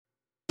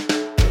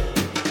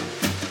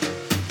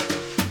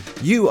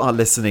You are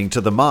listening to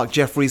the Mark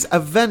Jeffries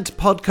Event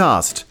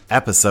Podcast,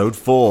 Episode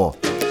 4.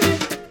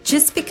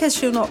 Just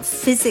because you're not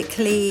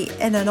physically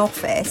in an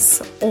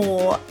office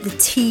or the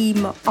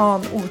team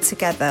aren't all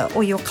together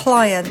or your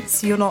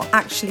clients, you're not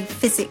actually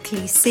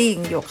physically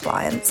seeing your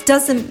clients,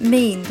 doesn't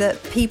mean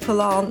that people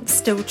aren't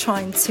still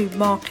trying to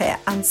market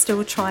and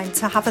still trying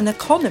to have an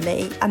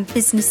economy and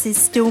businesses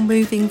still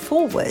moving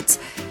forward.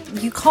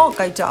 You can't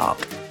go dark.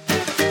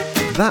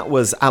 That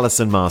was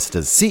Alison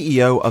Masters,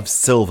 CEO of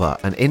Silver,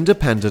 an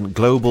independent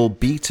global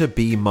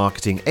B2B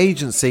marketing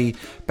agency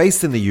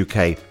based in the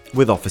UK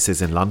with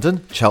offices in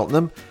London,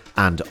 Cheltenham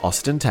and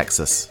Austin,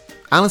 Texas.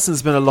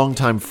 Alison's been a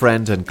long-time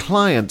friend and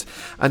client,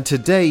 and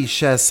today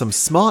shares some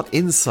smart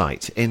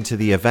insight into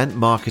the event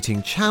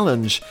marketing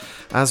challenge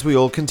as we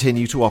all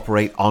continue to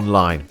operate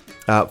online.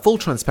 Full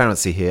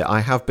transparency here,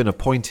 I have been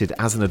appointed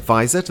as an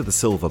advisor to the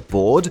Silver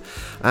board,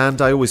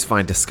 and I always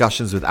find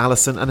discussions with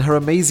Alison and her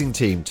amazing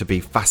team to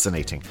be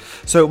fascinating.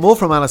 So more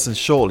from Alison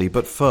shortly,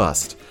 but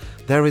first,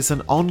 there is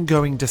an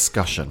ongoing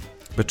discussion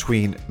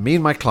between me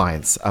and my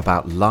clients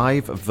about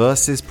live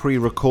versus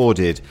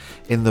pre-recorded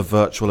in the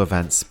virtual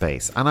event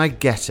space. And I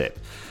get it,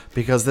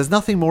 because there's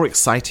nothing more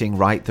exciting,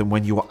 right, than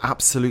when you are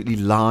absolutely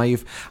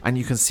live and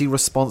you can see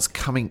response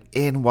coming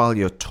in while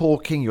you're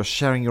talking, you're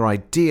sharing your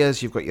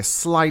ideas, you've got your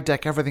slide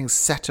deck, everything's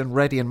set and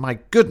ready, and my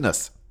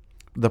goodness,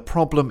 the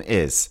problem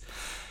is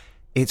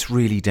it's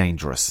really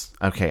dangerous.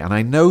 Okay, and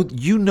I know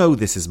you know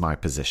this is my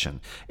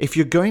position. If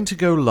you're going to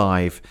go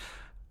live,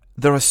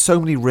 there are so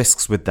many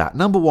risks with that.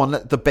 Number one,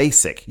 the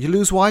basic. You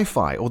lose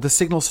Wi-Fi or the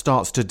signal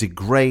starts to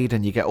degrade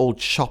and you get all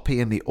choppy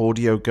and the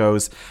audio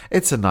goes.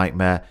 It's a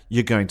nightmare.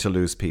 You're going to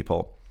lose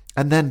people.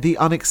 And then the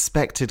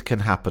unexpected can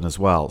happen as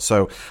well.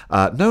 So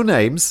no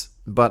names,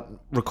 but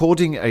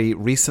recording a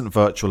recent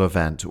virtual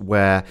event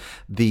where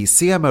the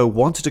CMO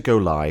wanted to go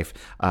live.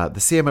 The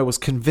CMO was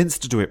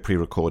convinced to do it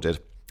pre-recorded.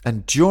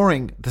 And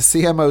during the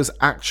CMO's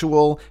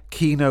actual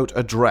keynote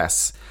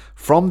address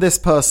from this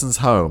person's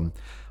home,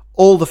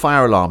 all the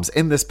fire alarms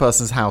in this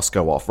person's house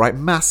go off, right?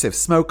 Massive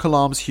smoke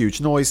alarms, huge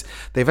noise.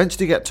 They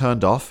eventually get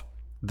turned off.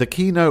 The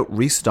keynote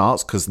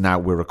restarts because now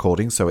we're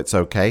recording, so it's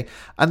okay.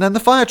 And then the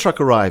fire truck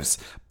arrives,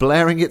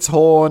 blaring its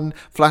horn,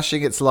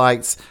 flashing its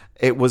lights.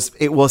 It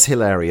was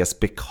hilarious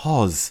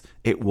because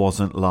it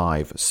wasn't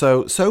live.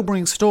 So,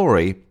 sobering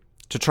story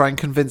to try and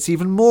convince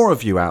even more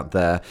of you out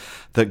there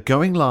that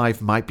going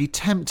live might be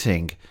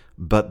tempting,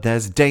 but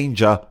there's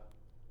danger.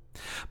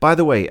 By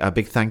the way, a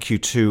big thank you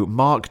to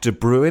Mark De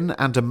Bruin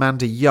and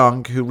Amanda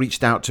Young, who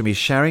reached out to me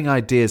sharing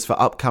ideas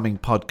for upcoming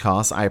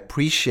podcasts. I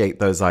appreciate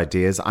those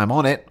ideas. I'm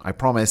on it, I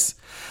promise.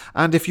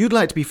 And if you'd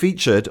like to be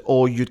featured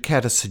or you'd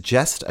care to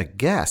suggest a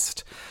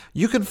guest,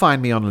 you can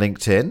find me on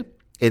LinkedIn,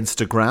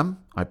 Instagram.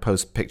 I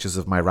post pictures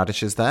of my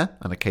radishes there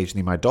and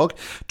occasionally my dog.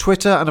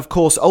 Twitter and, of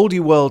course, oldie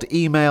world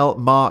email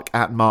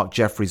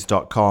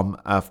mark@markjeffries.com.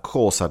 Of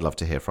course, I'd love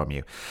to hear from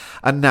you.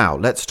 And now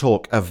let's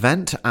talk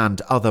event and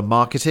other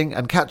marketing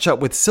and catch up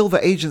with Silver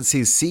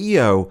Agency's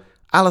CEO,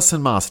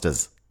 Alison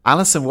Masters.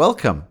 Alison,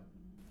 welcome.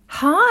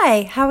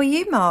 Hi, how are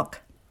you,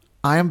 Mark?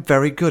 I am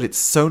very good. It's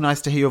so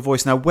nice to hear your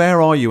voice. Now,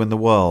 where are you in the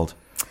world?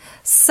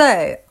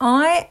 So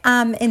I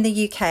am in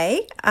the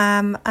UK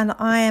and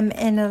I am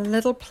in a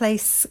little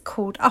place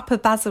called Upper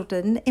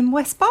Basildon in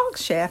West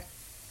Berkshire.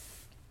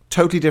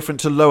 Totally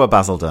different to Lower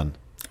Basildon.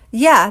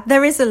 Yeah,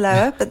 there is a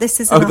lower, but this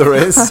is... Oh, there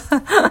is?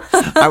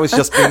 I was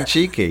just being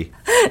cheeky.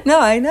 No,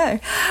 I know.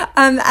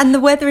 And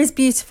the weather is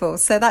beautiful,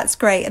 so that's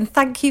great. And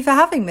thank you for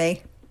having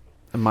me.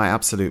 My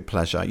absolute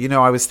pleasure. You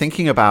know, I was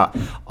thinking about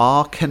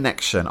our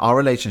connection, our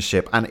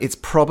relationship, and it's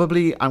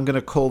probably, I'm going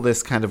to call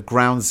this kind of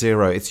ground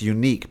zero. It's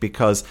unique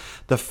because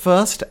the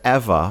first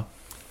ever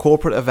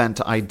corporate event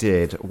I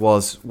did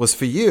was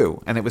for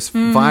you, and it was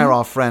via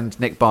our friend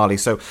Nick Barley.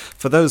 So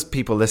for those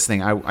people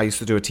listening, I used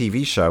to do a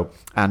TV show,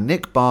 and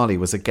Nick Barley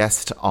was a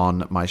guest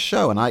on my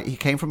show, and he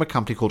came from a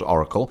company called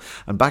Oracle,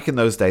 and back in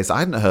those days, I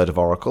hadn't heard of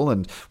Oracle,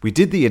 and we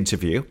did the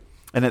interview.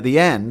 And at the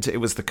end, it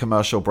was the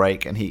commercial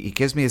break, and he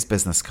gives me his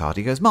business card.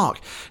 He goes,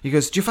 Mark, he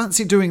goes, do you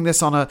fancy doing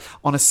this on a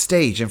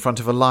stage in front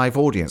of a live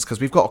audience?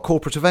 Because we've got a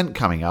corporate event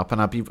coming up, and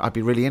I'd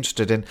be really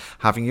interested in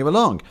having you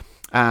along.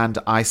 And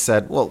I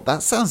said, well,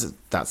 that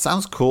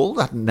sounds cool.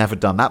 I'd never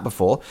done that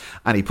before.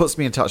 And he puts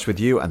me in touch with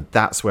you, and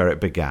that's where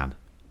it began.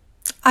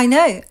 I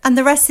know. And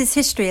the rest is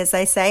history, as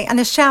they say. And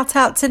a shout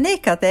out to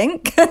Nick, I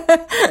think.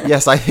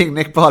 Yes, I think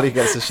Nick Barley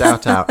gets a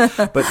shout out.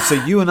 But so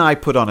you and I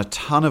put on a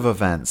ton of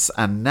events.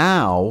 And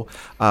now,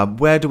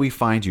 where do we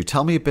find you?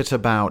 Tell me a bit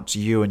about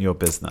you and your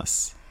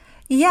business.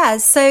 Yeah,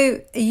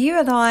 so you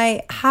and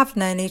I have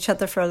known each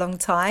other for a long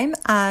time.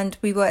 And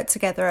we worked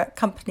together at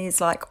companies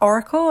like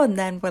Oracle. And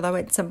then when I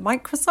went to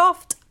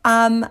Microsoft.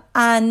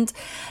 And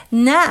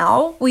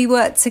now we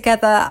work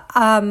together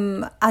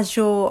as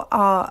your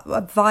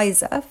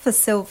advisor for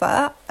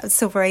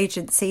Silver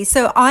Agency.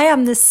 So I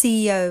am the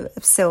CEO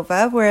of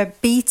Silver. We're a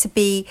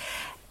B2B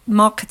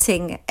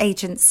marketing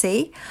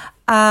agency.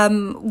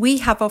 We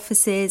have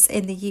offices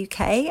in the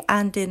UK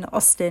and in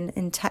Austin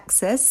in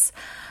Texas.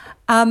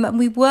 And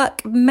we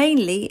work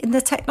mainly in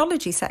the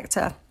technology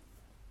sector.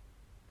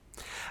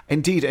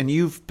 Indeed, and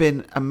you've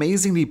been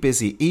amazingly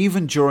busy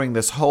even during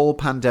this whole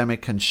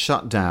pandemic and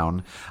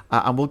shutdown,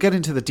 and we'll get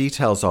into the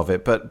details of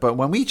it. But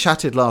when we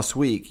chatted last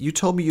week, you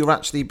told me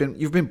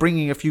you've been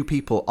bringing a few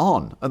people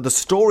on, and the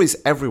stories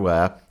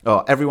everywhere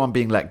are everyone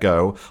being let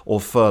go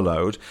or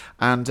furloughed.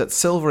 And at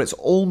Silver, it's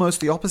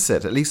almost the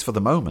opposite, at least for the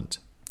moment.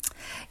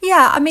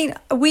 Yeah, I mean,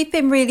 we've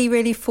been really,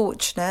 really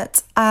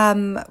fortunate.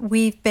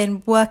 We've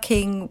been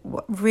working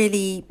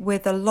really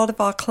with a lot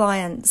of our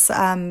clients,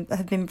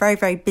 have been very,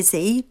 very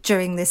busy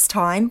during this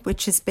time,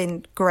 which has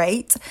been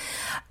great.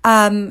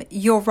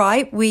 You're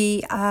right.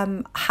 We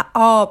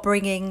are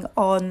bringing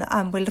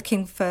on, we're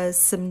looking for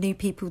some new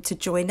people to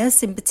join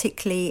us, in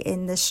particularly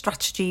in the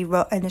strategy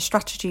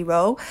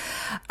role.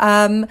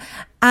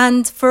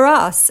 And for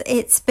us,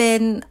 it's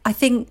been, I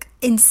think,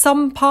 in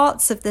some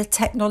parts of the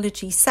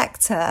technology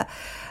sector,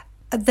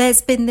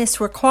 there's been this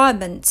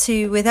requirement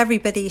to, with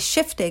everybody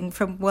shifting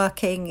from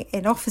working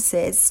in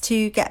offices,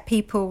 to get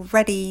people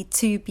ready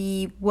to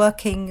be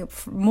working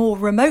more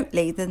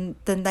remotely than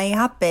they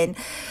have been.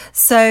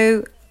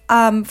 So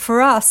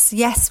for us,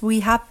 yes,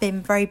 we have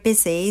been very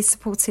busy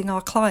supporting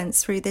our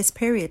clients through this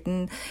period.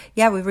 And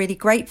yeah, we're really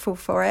grateful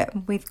for it.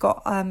 We've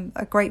got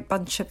a great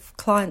bunch of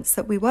clients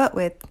that we work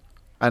with.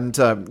 And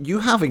you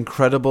have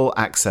incredible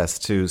access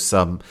to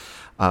some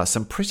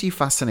pretty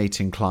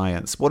fascinating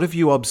clients. What have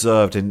you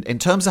observed in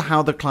terms of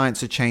how the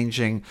clients are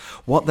changing,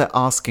 what they're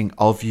asking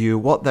of you,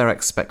 what their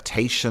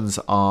expectations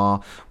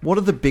are? What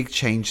are the big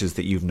changes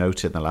that you've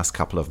noted in the last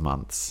couple of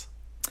months?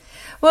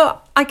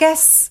 Well, I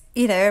guess,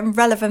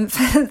 relevant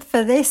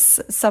for this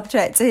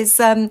subject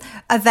is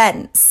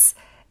events.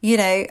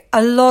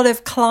 A lot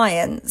of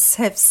clients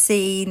have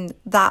seen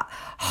that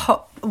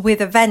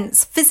with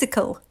events,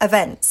 physical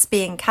events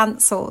being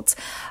cancelled,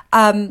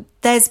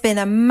 there's been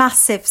a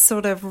massive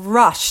sort of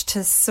rush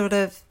to sort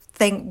of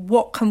think,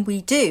 what can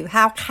we do?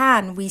 How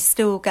can we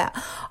still get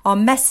our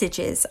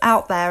messages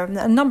out there? And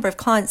a number of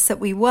clients that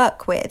we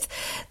work with,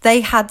 they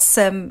had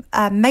some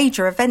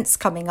major events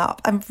coming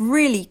up, and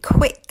really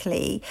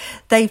quickly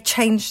they've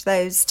changed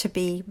those to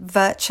be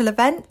virtual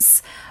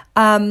events.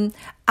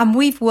 And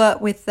we've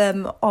worked with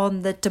them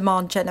on the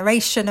demand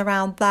generation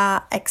around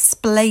that,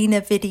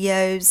 explainer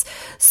videos,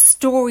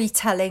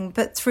 storytelling,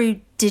 but through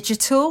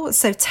digital.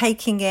 So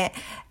taking it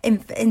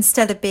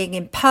instead of being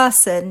in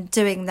person,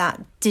 doing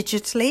that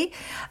digitally,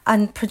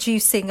 and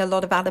producing a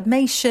lot of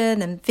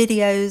animation and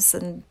videos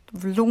and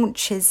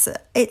launches.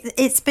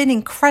 It's been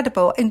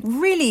incredible,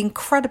 and really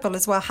incredible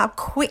as well how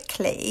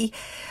quickly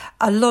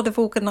a lot of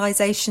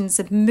organisations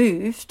have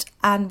moved,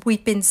 and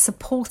we've been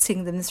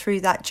supporting them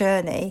through that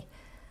journey.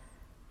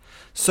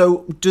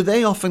 So do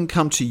they often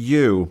come to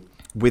you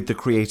with the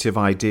creative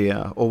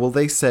idea, or will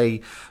they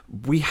say,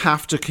 we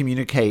have to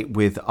communicate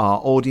with our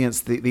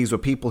audience? These were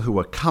people who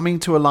were coming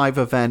to a live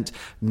event.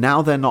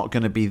 Now they're not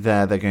going to be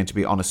there. They're going to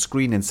be on a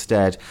screen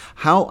instead.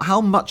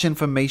 How much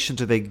information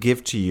do they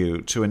give to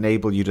you to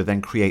enable you to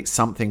then create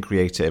something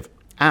creative?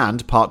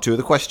 And part two of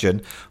the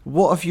question,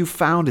 what have you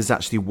found is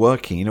actually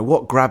working?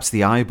 What grabs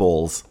the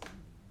eyeballs?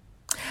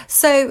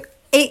 So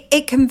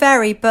it can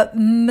vary, but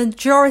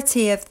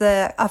majority of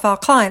our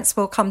clients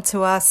will come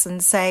to us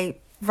and say,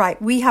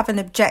 right, we have an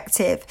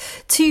objective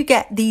to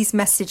get these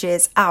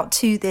messages out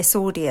to this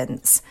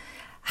audience.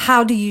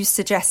 How do you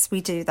suggest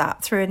we do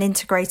that? Through an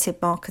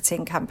integrated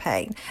marketing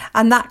campaign.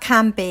 And that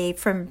can be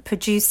from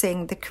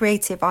producing the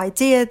creative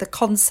idea, the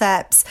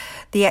concepts,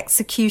 the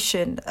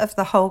execution of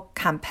the whole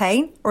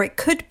campaign. Or it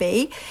could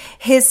be,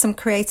 here's some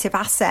creative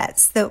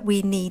assets that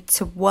we need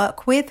to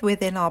work with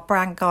within our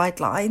brand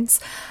guidelines.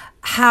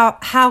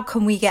 How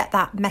can we get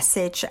that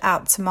message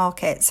out to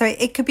market? So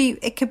it could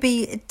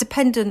be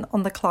dependent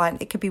on the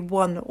client. It could be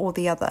one or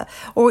the other,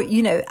 or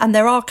and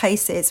there are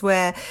cases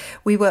where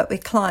we work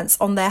with clients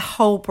on their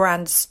whole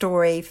brand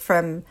story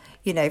from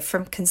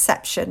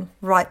conception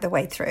right the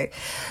way through.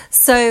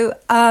 So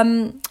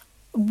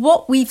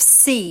what we've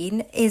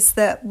seen is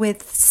that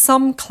with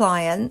some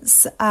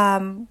clients,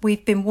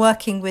 we've been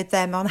working with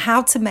them on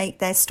how to make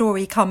their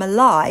story come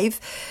alive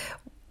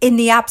in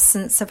the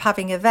absence of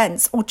having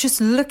events, or just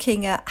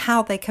looking at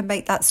how they can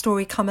make that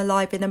story come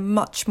alive in a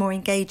much more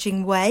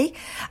engaging way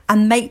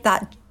and make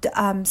that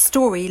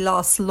story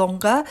last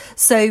longer.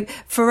 So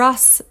for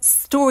us,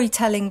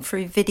 storytelling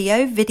through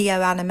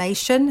video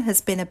animation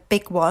has been a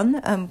big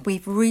one.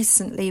 We've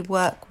recently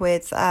worked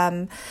with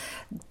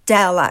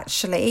Dell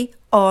actually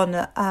on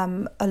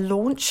a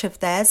launch of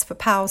theirs for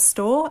Power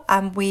Store,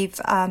 and we've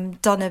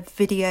done a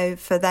video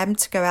for them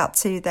to go out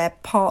to their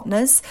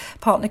partner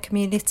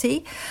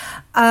community.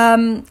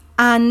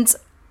 And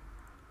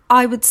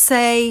I would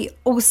say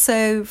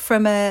also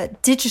from a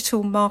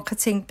digital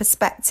marketing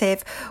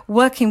perspective,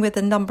 working with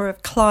a number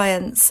of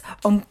clients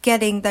on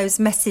getting those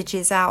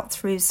messages out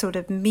through sort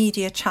of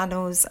media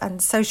channels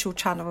and social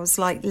channels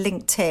like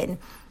LinkedIn.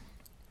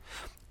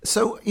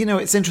 So,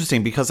 it's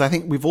interesting because I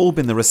think we've all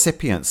been the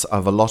recipients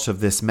of a lot of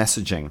this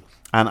messaging.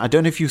 And I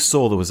don't know if you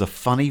saw, there was a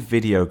funny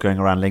video going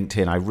around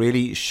LinkedIn. I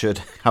really should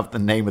have the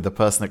name of the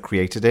person that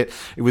created it.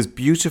 It was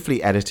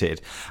beautifully edited.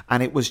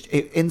 And it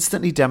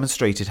instantly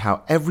demonstrated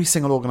how every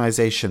single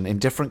organization in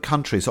different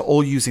countries are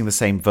all using the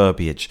same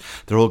verbiage.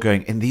 They're all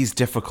going, in these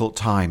difficult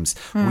times,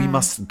 we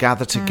must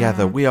gather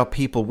together. We are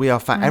people, we are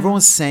family.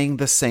 Everyone's saying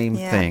the same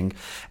thing.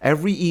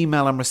 Every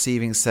email I'm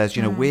receiving says,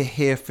 we're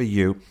here for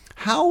you.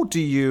 How do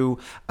you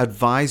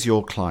advise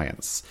your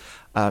clients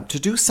to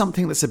do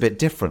something that's a bit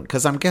different?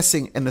 Because I'm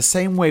guessing in the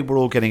same way we're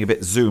all getting a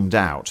bit zoomed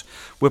out,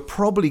 we're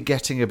probably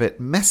getting a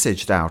bit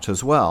messaged out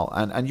as well.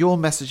 And your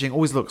messaging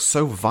always looks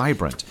so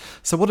vibrant.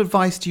 So what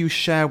advice do you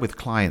share with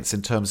clients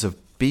in terms of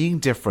being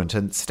different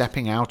and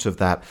stepping out of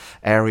that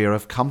area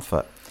of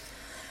comfort?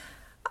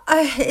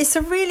 It's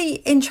a really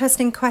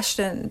interesting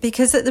question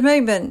because at the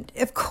moment,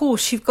 of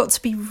course, you've got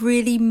to be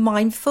really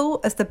mindful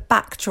of the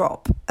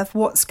backdrop of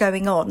what's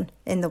going on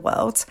in the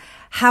world.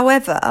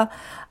 However,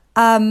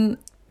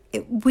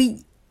 we're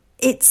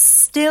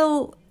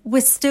still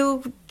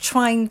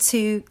trying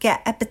to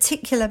get a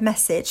particular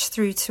message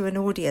through to an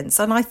audience.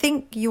 And I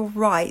think you're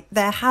right.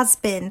 There has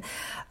been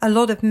a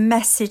lot of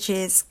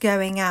messages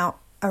going out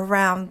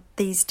around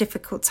these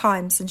difficult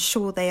times, and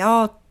sure, they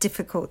are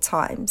difficult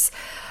times.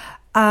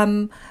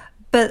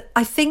 But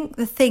I think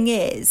the thing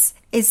is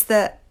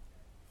that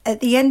at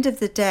the end of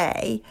the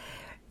day,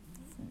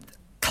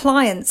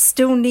 clients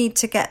still need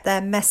to get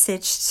their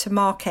message to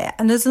market.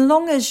 And as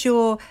long as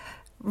you're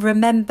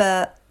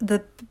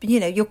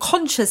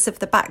conscious of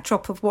the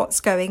backdrop of what's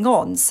going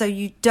on, so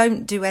you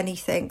don't do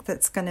anything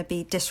that's going to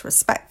be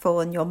disrespectful,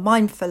 and you're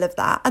mindful of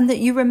that, and that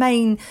you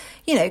remain,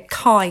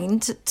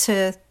 kind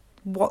to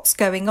what's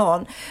going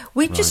on.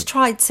 We've just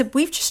tried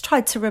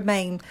to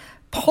remain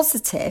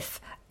positive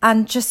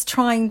and just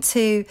trying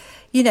to,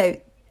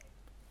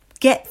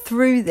 get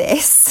through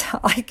this,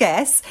 I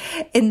guess,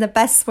 in the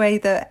best way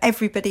that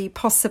everybody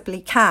possibly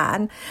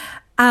can.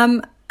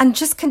 And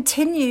just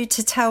continue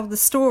to tell the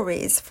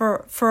stories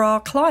for our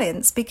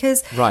clients,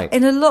 because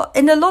in a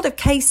lot of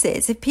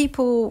cases, if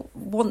people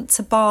want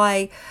to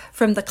buy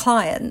from the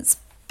clients,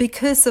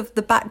 because of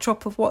the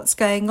backdrop of what's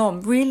going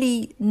on,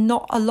 really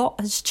not a lot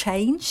has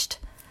changed.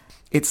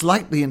 It's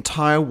like the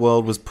entire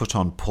world was put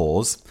on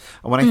pause.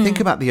 And when I think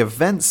about the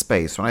event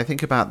space, when I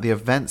think about the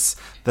events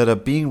that are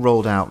being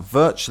rolled out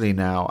virtually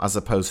now as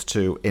opposed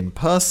to in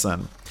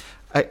person,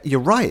 you're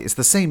right. It's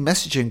the same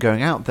messaging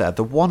going out there.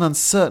 The one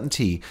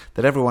uncertainty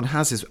that everyone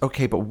has is,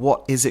 okay, but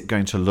what is it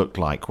going to look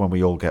like when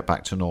we all get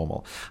back to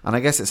normal? And I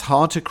guess it's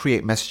hard to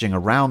create messaging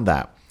around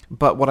that.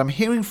 But what I'm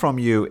hearing from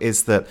you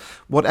is that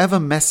whatever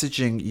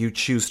messaging you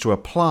choose to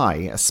apply,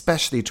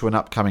 especially to an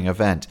upcoming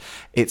event,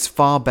 it's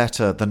far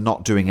better than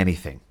not doing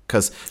anything.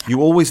 Because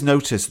you always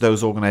notice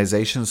those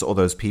organizations or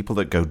those people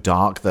that go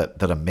dark,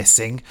 that are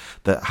missing,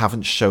 that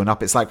haven't shown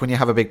up. It's like when you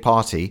have a big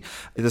party,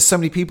 there's so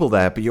many people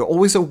there, but you're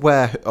always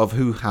aware of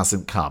who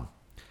hasn't come,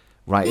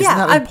 right? Isn't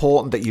that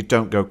important that you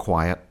don't go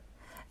quiet?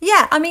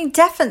 Yeah, I mean,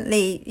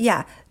 definitely,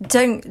 yeah.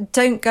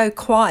 Don't go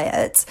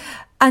quiet,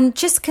 and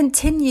just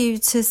continue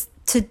to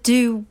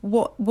do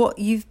what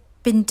you've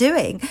been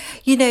doing.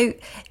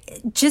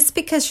 Just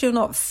because you're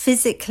not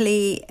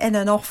physically in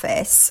an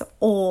office,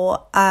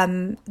 or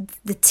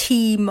the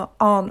team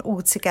aren't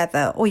all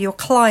together, or your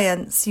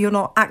clients, you're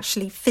not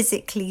actually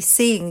physically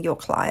seeing your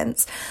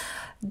clients,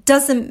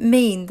 doesn't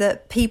mean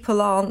that people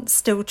aren't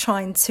still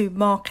trying to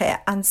market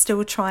and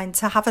still trying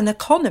to have an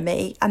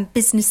economy and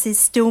businesses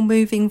still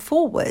moving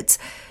forward.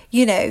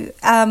 You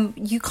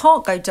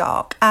can't go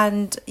dark,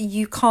 and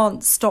you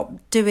can't stop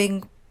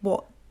doing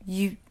what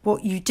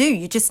you do.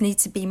 You just need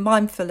to be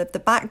mindful of the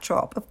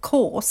backdrop, of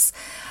course,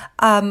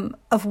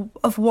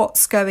 of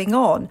what's going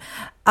on,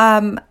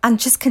 and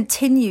just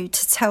continue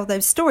to tell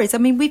those stories. I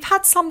mean, we've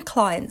had some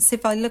clients,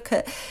 if I look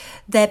at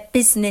their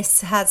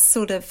business, has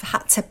sort of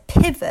had to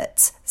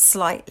pivot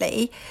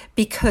slightly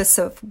because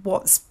of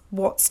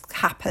what's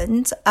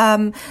happened.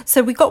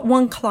 So we got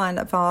one client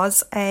of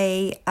ours,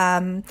 they're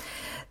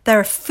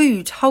a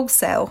food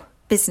wholesale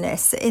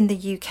business in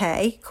the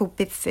UK called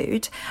Bib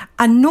Food,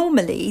 and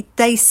normally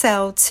they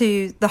sell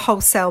to the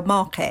wholesale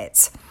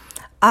market,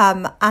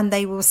 and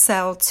they will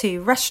sell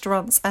to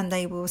restaurants and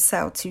they will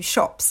sell to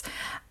shops,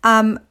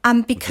 and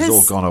because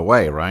it's all gone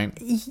away, right?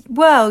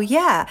 Well,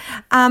 yeah,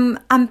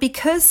 and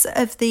because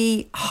of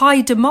the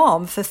high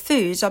demand for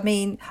food, I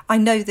mean, I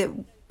know that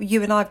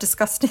you and I have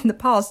discussed in the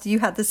past, you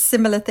had the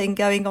similar thing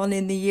going on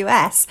in the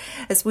US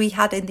as we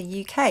had in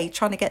the UK,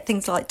 trying to get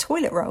things like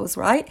toilet rolls,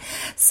 right?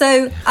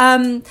 So,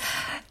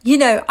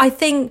 I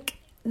think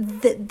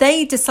that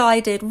they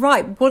decided,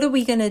 right, what are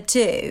we going to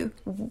do?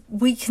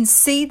 We can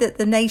see that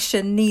the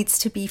nation needs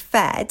to be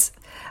fed.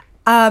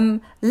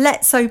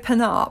 Let's open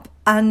up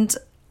and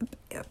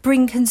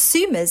bring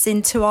consumers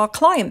into our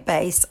client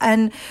base.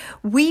 And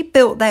we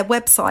built their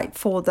website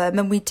for them,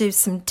 and we do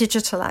some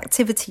digital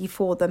activity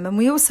for them, and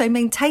we also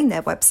maintain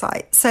their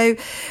website. So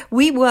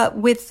we work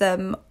with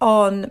them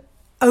on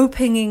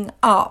opening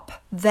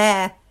up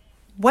their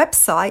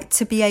website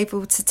to be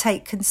able to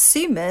take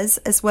consumers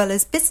as well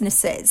as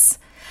businesses.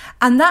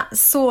 And that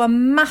saw a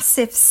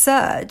massive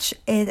surge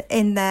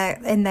in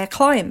their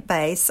client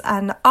base,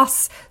 and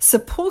us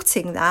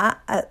supporting that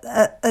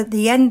at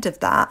the end of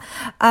that,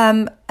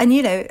 and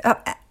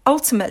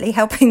ultimately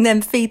helping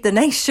them feed the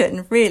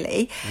nation,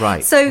 really.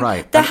 Right. So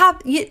right. there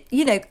have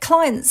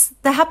clients.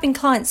 There have been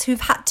clients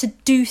who've had to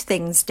do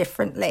things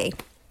differently,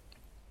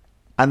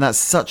 and that's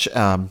such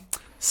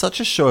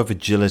a show of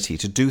agility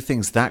to do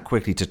things that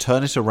quickly, to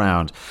turn it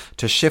around,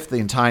 to shift the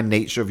entire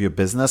nature of your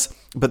business,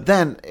 but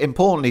then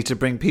importantly to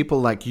bring people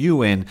like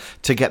you in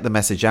to get the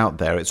message out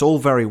there. It's all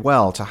very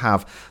well to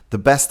have the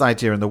best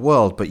idea in the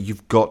world, but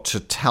you've got to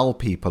tell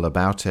people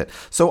about it.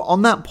 So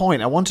on that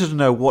point, I wanted to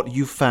know what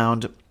you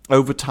found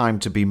over time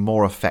to be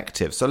more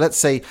effective. So let's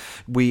say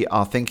we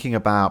are thinking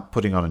about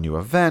putting on a new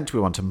event.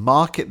 We want to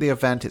market the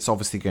event. It's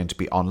obviously going to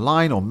be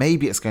online, or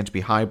maybe it's going to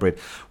be hybrid.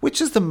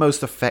 Which is the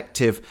most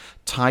effective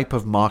type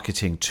of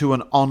marketing to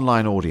an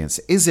online audience?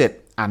 Is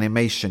it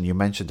animation? You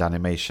mentioned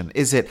animation.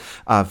 Is it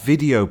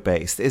video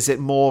based? Is it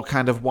more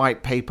kind of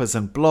white papers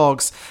and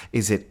blogs?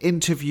 Is it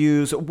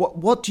interviews?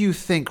 What do you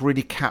think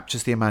really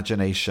captures the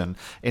imagination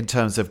in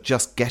terms of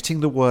just getting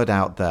the word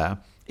out there?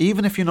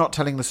 Even if you're not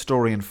telling the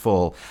story in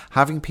full,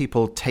 having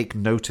people take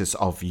notice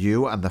of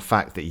you and the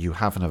fact that you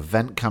have an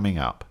event coming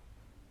up.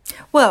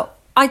 Well,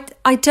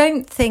 I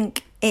don't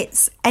think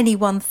it's any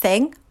one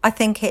thing. I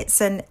think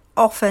it's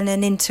often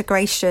an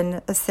integration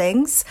of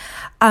things.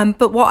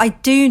 But what I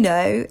do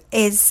know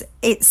is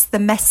it's the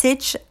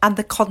message and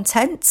the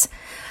content.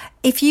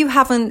 If you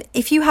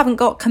haven't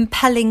got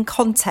compelling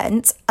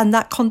content and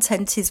that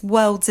content is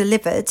well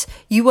delivered,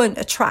 you won't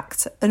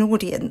attract an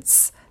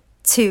audience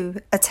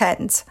to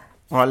attend.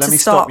 All right, let me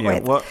stop you.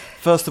 Well,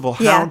 first of all,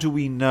 how do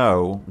we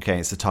know? Okay,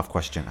 it's a tough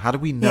question. How do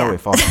we know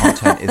if our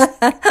content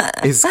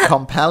is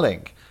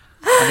compelling?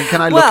 I mean,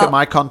 can I look at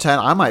my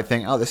content? I might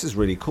think, oh, this is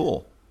really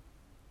cool.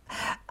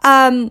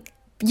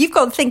 You've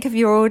got to think of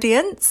your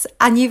audience,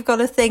 and you've got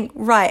to think,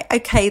 right,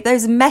 okay,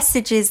 those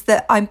messages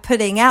that I'm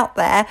putting out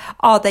there,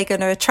 are they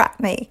going to attract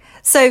me?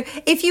 So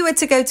if you were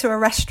to go to a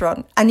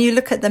restaurant and you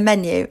look at the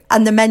menu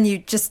and the menu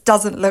just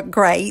doesn't look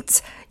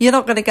great, you're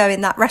not going to go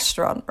in that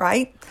restaurant,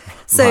 right?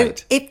 So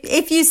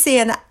if you see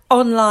an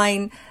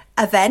online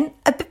event,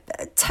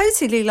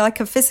 totally like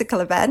a physical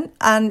event,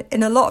 and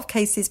in a lot of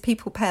cases,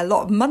 people pay a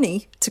lot of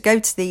money to go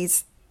to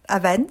these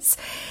events.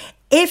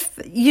 If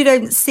you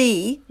don't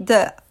see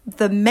that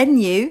the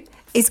menu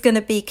is going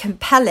to be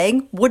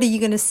compelling, what are you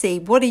going to see?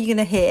 What are you going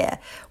to hear?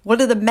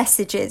 What are the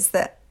messages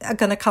that are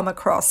going to come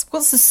across?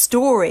 What's the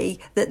story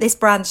that this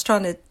brand's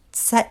trying to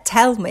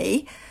tell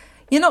me?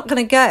 You're not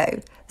going to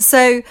go.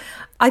 So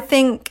I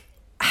think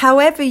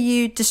however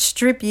you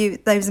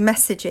distribute those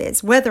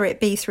messages, whether it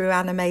be through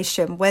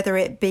animation, whether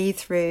it be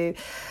through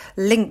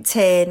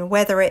LinkedIn,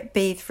 whether it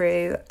be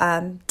through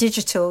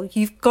digital,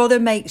 you've got to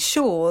make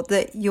sure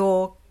that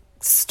your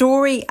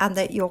story and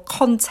that your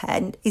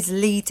content is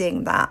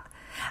leading that.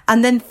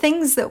 And then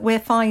things that we're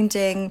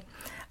finding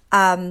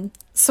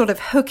sort of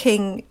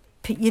hooking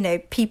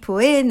people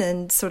in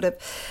and sort of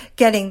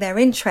getting their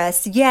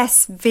interest.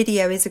 Yes,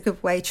 video is a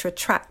good way to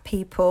attract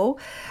people.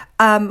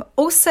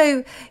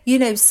 Also,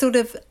 sort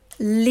of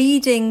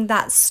leading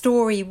that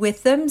story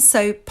with them.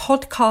 So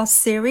podcast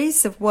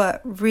series have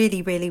worked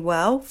really, really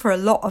well for a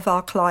lot of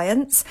our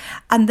clients.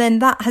 And then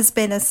that has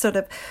been a sort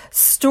of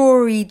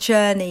story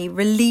journey,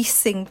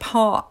 releasing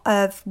part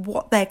of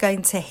what they're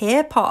going to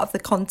hear, part of the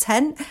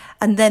content.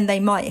 And then they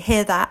might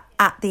hear that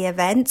at the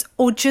event,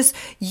 or just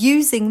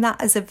using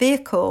that as a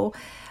vehicle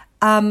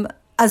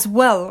as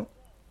well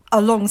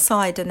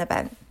alongside an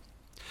event.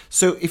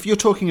 So if you're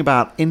talking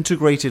about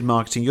integrated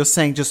marketing, you're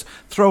saying just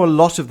throw a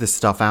lot of this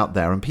stuff out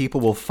there and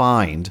people will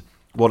find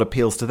what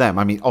appeals to them.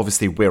 I mean,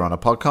 obviously we're on a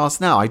podcast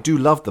now. I do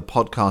love the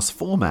podcast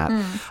format.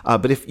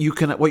 But if you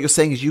can, what you're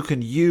saying is you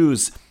can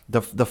use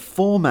the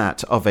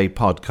format of a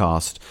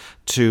podcast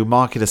to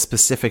market a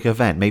specific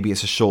event. Maybe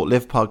it's a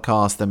short-lived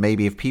podcast, and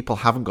maybe if people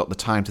haven't got the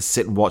time to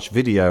sit and watch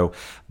video,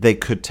 they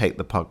could take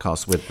the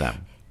podcast with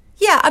them.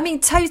 Yeah, I mean,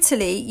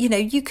 totally.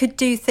 You could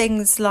do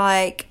things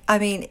like,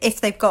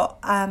 if they've got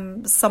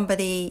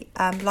somebody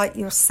like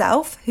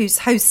yourself who's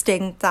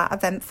hosting that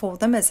event for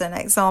them, as an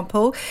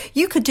example,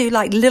 you could do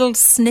like little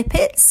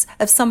snippets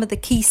of some of the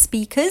key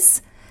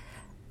speakers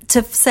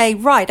to say,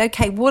 right,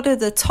 okay, what are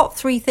the top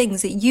 3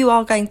 things that you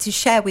are going to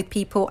share with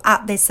people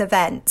at this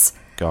event?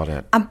 Got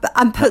it.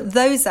 And put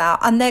those out.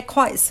 And they're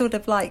quite sort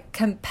of like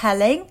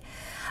compelling.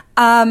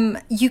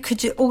 You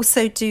could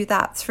also do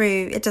that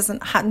through, it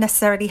doesn't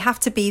necessarily have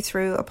to be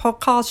through a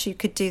podcast. You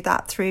could do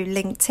that through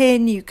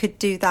LinkedIn. You could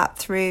do that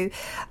through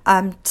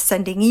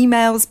sending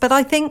emails. But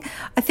I think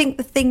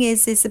the thing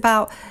is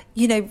about,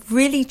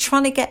 really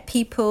trying to get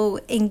people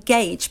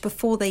engaged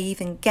before they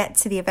even get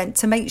to the event,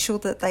 to make sure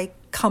that they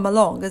come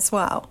along as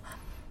well.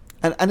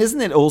 And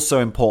isn't it also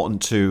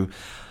important to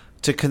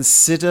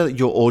consider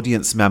your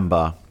audience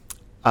member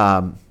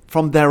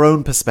from their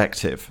own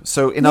perspective.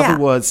 So in other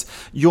words,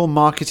 your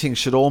marketing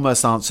should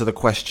almost answer the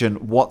question,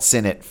 what's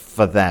in it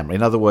for them?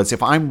 In other words,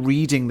 if I'm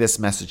reading this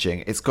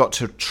messaging, it's got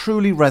to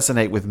truly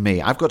resonate with me.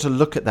 I've got to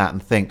look at that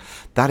and think,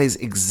 that is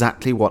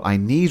exactly what I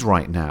need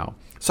right now.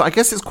 So I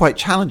guess it's quite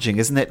challenging,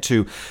 isn't it,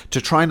 to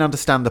try and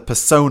understand the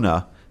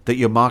persona that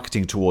you're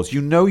marketing towards. You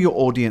know your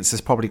audience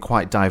is probably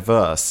quite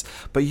diverse,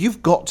 but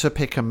you've got to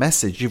pick a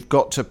message. You've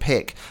got to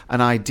pick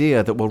an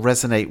idea that will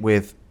resonate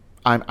with,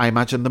 I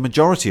imagine, the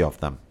majority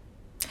of them.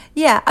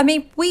 Yeah, I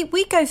mean,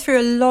 we go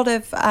through a lot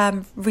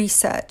of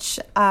research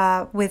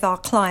with our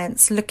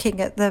clients,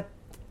 looking at the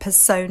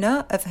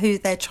persona of who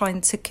they're trying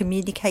to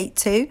communicate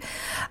to,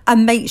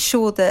 and make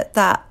sure that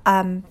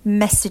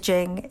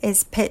messaging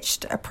is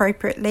pitched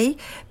appropriately.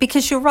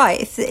 Because you're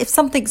right, if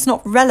something's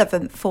not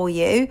relevant for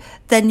you,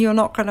 then you're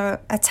not going to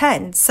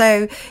attend.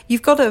 So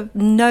you've got to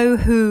know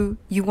who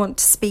you want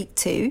to speak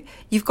to.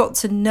 You've got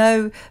to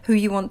know who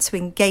you want to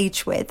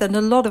engage with. And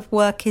a lot of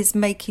work is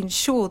making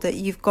sure that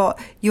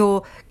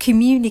you're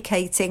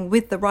communicating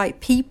with the right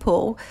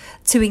people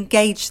to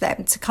engage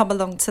them to come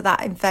along to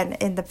that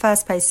event in the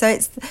first place. So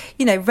it's,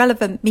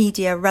 relevant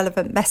media,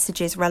 relevant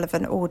messages,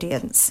 relevant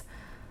audience.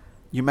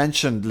 You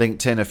mentioned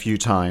LinkedIn a few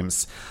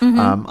times.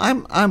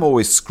 I'm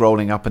always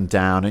scrolling up and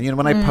down, and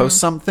when I post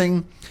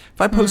something, if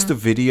I post a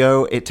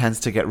video, it tends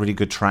to get really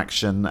good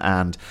traction,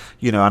 and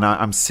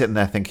I'm sitting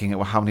there thinking,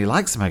 well, how many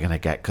likes am I going to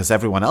get? Because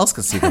everyone else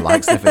can see the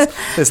likes, and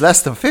if it's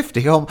less than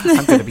 50, I'm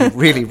going to be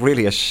really,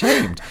 really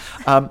ashamed.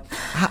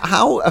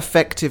 How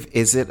effective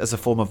is it as a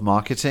form of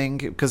marketing?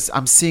 Because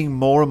I'm seeing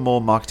more and more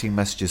marketing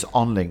messages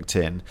on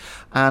LinkedIn,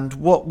 and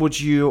what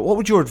would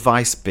your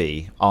advice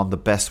be on the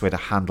best way to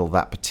handle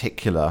that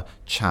particular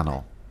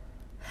channel?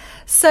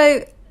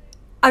 So,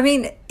 I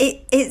mean,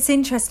 it's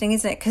interesting,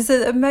 isn't it? Because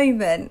at the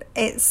moment,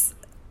 it's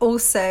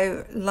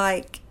also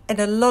like, in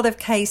a lot of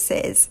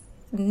cases,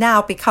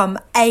 now become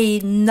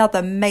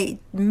another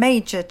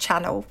major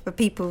channel for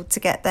people to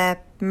get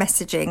their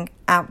messaging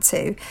out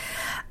to.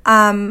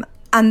 And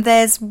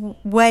there's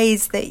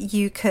ways that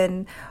you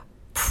can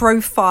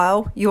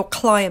profile your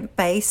client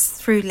base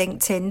through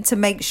LinkedIn to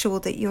make sure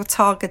that you're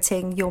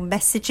targeting your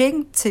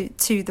messaging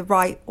to the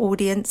right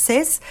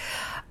audiences.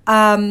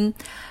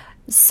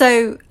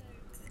 So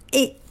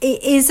it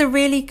is a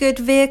really good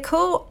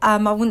vehicle. I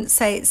wouldn't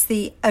say it's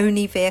the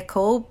only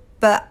vehicle,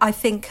 but I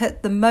think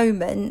at the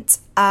moment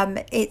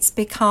it's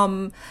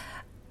become,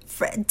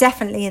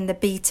 definitely in the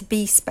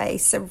B2B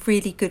space, a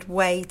really good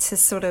way to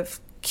sort of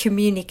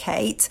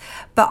communicate.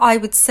 But I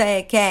would say,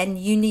 again,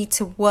 you need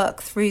to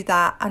work through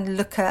that and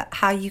look at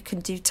how you can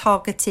do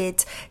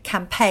targeted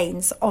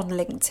campaigns on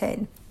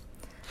LinkedIn.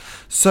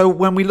 So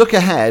when we look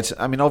ahead,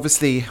 I mean,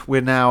 obviously,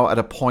 we're now at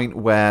a point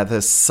where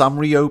there's some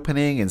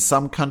reopening in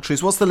some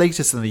countries. What's the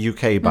latest in the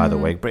UK, by the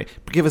way?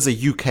 Give us a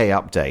UK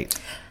update.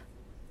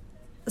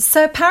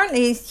 So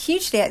apparently,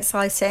 hugely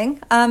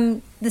exciting.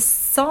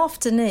 This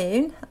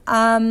afternoon,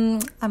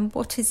 and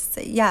what is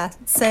it? Yeah,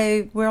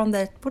 so we're on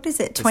the, what is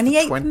it,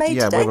 28th of May today?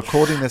 Yeah, we're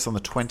recording this on the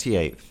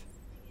 28th.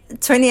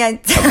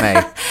 28th of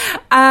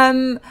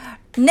May.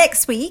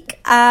 Next week,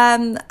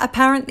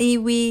 apparently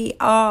we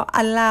are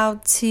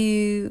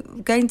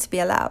going to be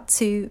allowed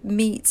to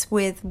meet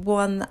with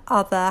one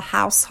other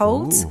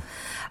household.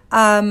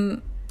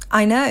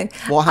 I know.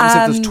 What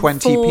happens if there's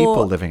 20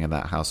 people living in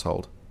that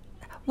household?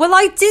 Well,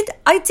 I did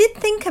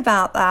think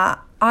about that.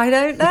 I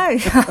don't know.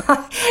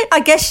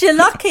 I guess you're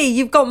lucky.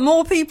 You've got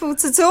more people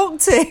to talk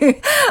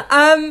to.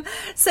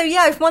 So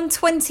yeah, if one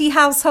 20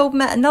 household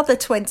met another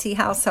 20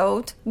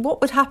 household, what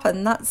would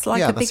happen? That's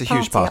like a big party.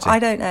 Huge party. I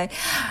don't know.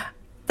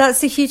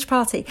 That's a huge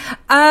party.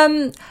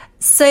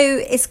 So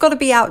it's got to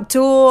be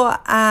outdoor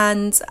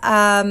and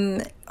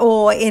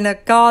or in a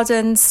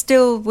garden.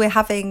 Still, we're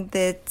having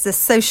the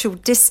social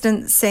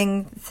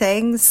distancing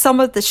thing. Some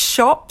of the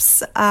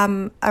shops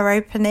are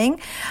opening,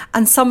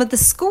 and some of the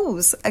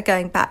schools are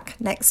going back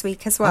next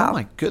week as well. Oh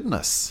my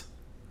goodness!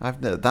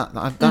 I'm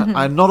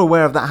not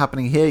aware of that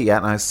happening here yet,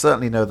 and I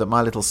certainly know that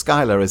my little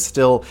Skylar is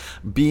still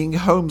being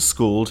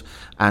homeschooled,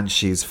 and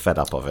she's fed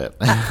up of it.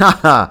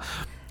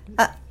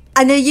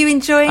 And are you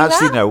enjoying that?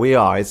 Actually, no, we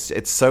are.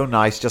 It's so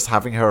nice just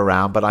having her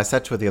around. But I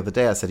said to her the other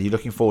day, I said, are you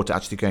looking forward to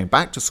actually going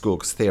back to school?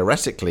 Because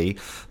theoretically,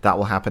 that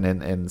will happen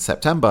in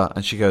September.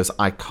 And she goes,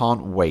 I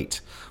can't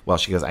wait. Well,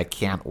 she goes, I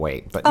can't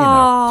wait. But,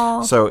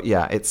 So,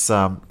 yeah, it's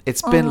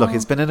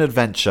been an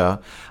adventure.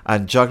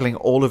 And juggling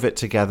all of it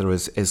together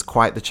is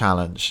quite the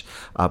challenge.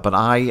 But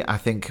I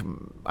think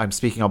I'm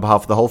speaking on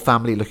behalf of the whole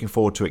family, looking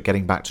forward to it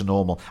getting back to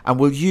normal. And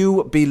will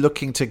you be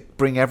looking to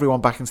bring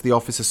everyone back into the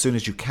office as soon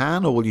as you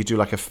can? Or will you do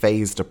like a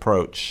phased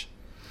approach?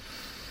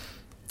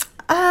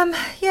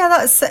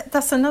 Yeah,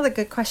 that's another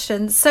good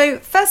question. So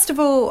first of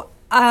all,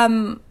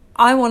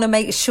 I want to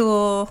make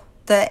sure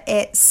that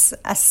it's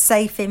a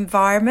safe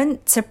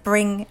environment to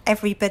bring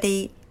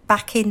everybody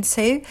back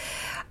into.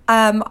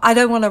 I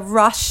don't want to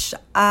rush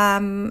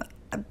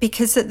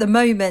because at the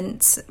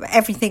moment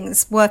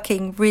everything's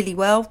working really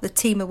well. The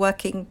team are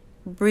working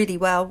really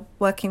well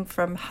working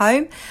from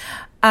home.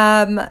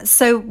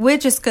 So we're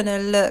just going to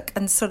look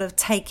and sort of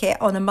take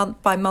it on a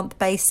month by month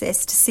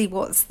basis to see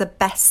what's the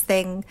best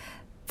thing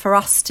for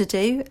us to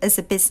do as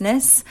a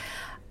business.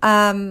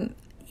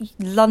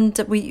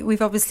 London,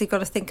 we've obviously got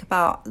to think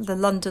about the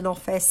London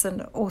office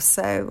and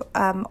also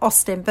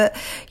Austin, but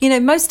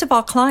most of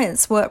our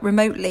clients work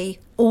remotely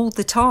all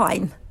the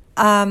time.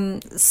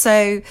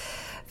 So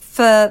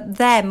for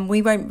them,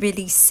 we won't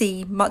really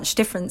see much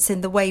difference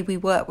in the way we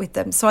work with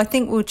them. So I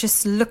think we'll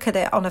just look at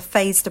it on a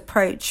phased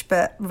approach,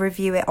 but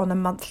review it on a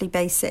monthly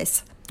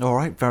basis. All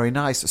right, very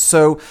nice.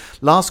 So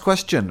last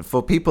question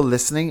for people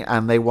listening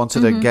and they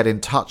wanted to get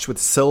in touch with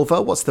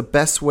Silva. What's the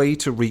best way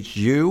to reach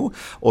you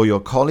or your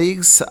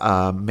colleagues?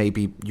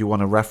 Maybe you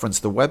want to reference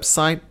the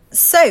website.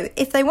 So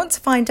if they want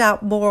to find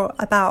out more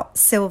about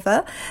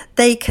Silva,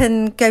 they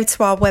can go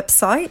to our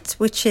website,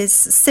 which is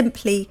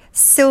simply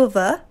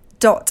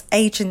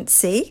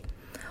silva.agency.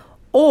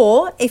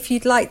 Or if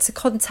you'd like to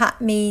contact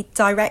me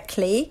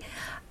directly,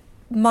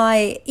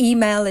 my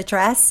email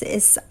address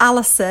is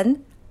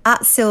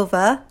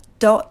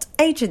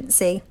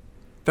alison@silva.agency.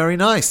 Very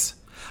nice.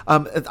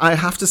 I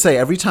have to say,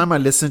 every time I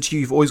listen to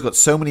you, you've always got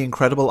so many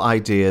incredible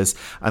ideas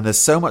and there's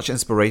so much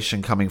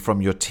inspiration coming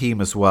from your team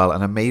as well,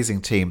 an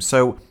amazing team.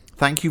 So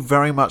thank you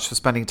very much for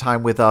spending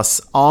time with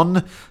us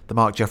on the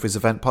Mark Jeffries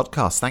Event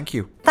Podcast. Thank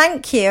you.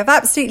 Thank you. I've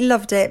absolutely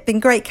loved it. Been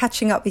great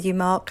catching up with you,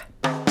 Mark.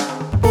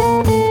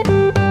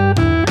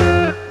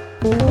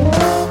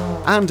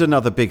 And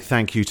another big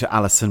thank you to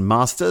Alison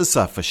Masters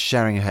for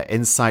sharing her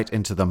insight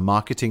into the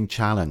marketing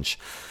challenge.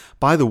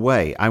 By the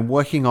way, I'm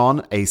working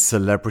on a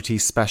celebrity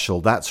special.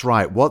 That's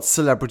right. What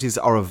celebrities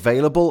are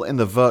available in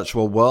the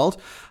virtual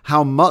world?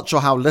 How much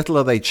or how little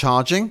are they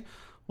charging?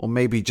 Or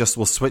maybe just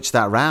we'll switch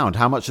that round.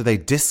 How much are they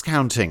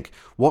discounting?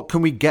 What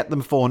can we get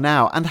them for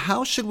now? And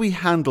how should we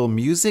handle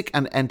music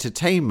and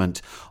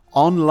entertainment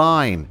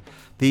online?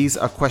 These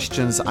are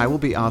questions I will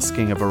be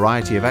asking a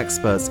variety of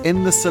experts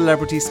in the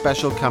celebrity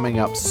special coming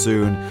up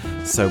soon.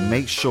 So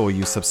make sure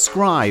you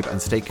subscribe and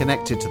stay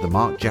connected to the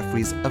Mark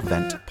Jeffries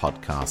Event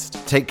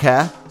Podcast. Take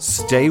care,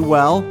 stay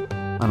well,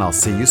 and I'll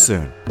see you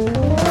soon.